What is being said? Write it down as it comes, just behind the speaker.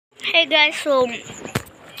guys, so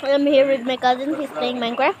I'm here with my cousin. He's playing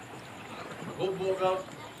Minecraft.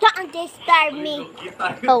 Don't disturb me.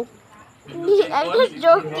 Oh, I'm just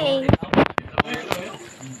joking.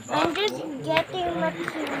 I'm just getting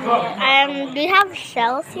material. and we have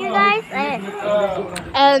shells here, guys,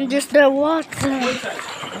 and just the water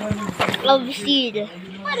of seed.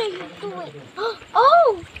 What are you doing?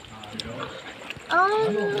 Oh!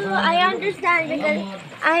 Oh, I understand because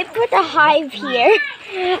I put a hive here.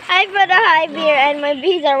 I put a hive here and my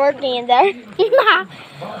bees are working in there.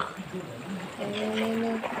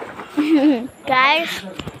 Guys,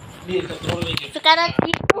 if you cannot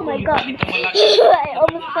see, oh my god, I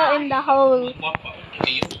almost fell in the hole.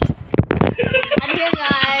 I'm here,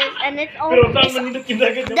 guys, and it's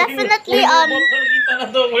definitely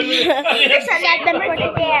There's another for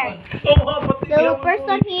the bear. little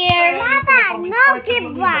person here. Mama, no,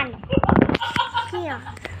 give one. Here.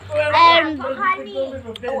 And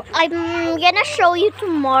I'm gonna show you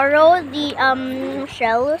tomorrow the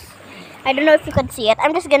shells. I don't know if you can see it.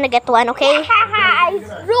 I'm just gonna get one, okay? I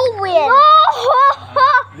threw it.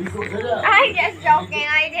 I'm just joking.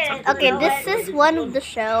 I didn't. Okay, this is one of the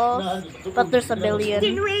shells, but there's a billion.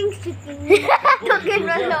 Chicken wings, chicken. Chicken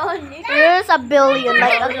alone. There's a billion,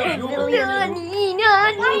 like a billion.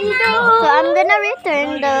 So I'm gonna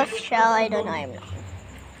return the shell. I don't know. I'm not.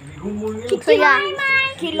 So yeah.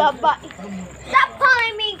 Stop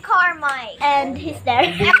calling me Carmine. And he's there.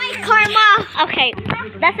 Am I Karma? Okay,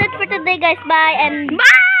 that's it for today, guys. Bye and bye.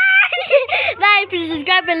 Bye. Please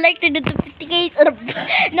subscribe and like to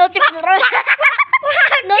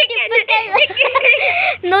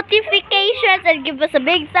notifications and give us a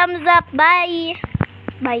big thumbs up. Bye.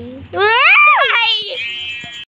 Bye. Bye.